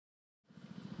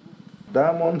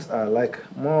Diamonds are like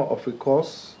more of a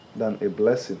curse than a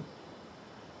blessing.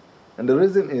 And the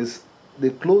reason is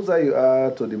the closer you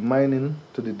are to the mining,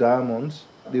 to the diamonds,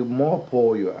 the more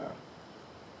poor you are.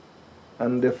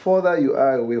 And the further you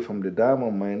are away from the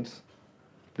diamond mines,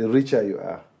 the richer you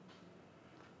are.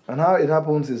 And how it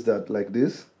happens is that, like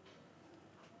this,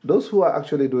 those who are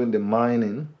actually doing the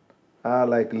mining are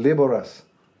like laborers.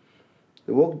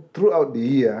 They work throughout the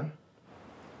year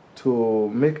to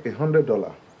make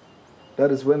 $100. That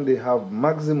is when they have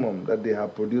maximum, that they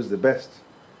have produced the best.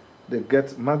 They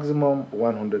get maximum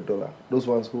 $100. Those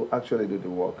ones who actually do the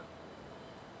work.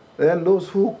 Then those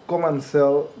who come and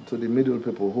sell to the middle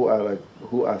people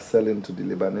who are selling to the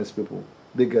Lebanese people,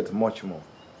 they get much more.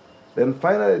 Then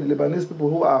finally, the Lebanese people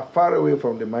who are far away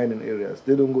from the mining areas,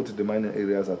 they don't go to the mining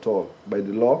areas at all. By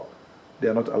the law, they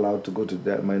are not allowed to go to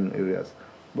the mining areas.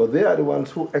 But they are the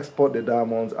ones who export the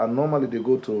diamonds, and normally they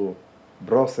go to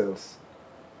Brussels.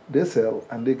 They sell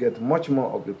and they get much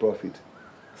more of the profit.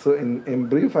 So in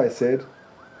brief, I said,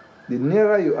 the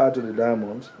nearer you are to the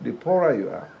diamonds, the poorer you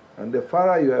are. And the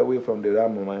farther you are away from the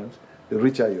diamond mines, the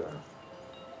richer you are.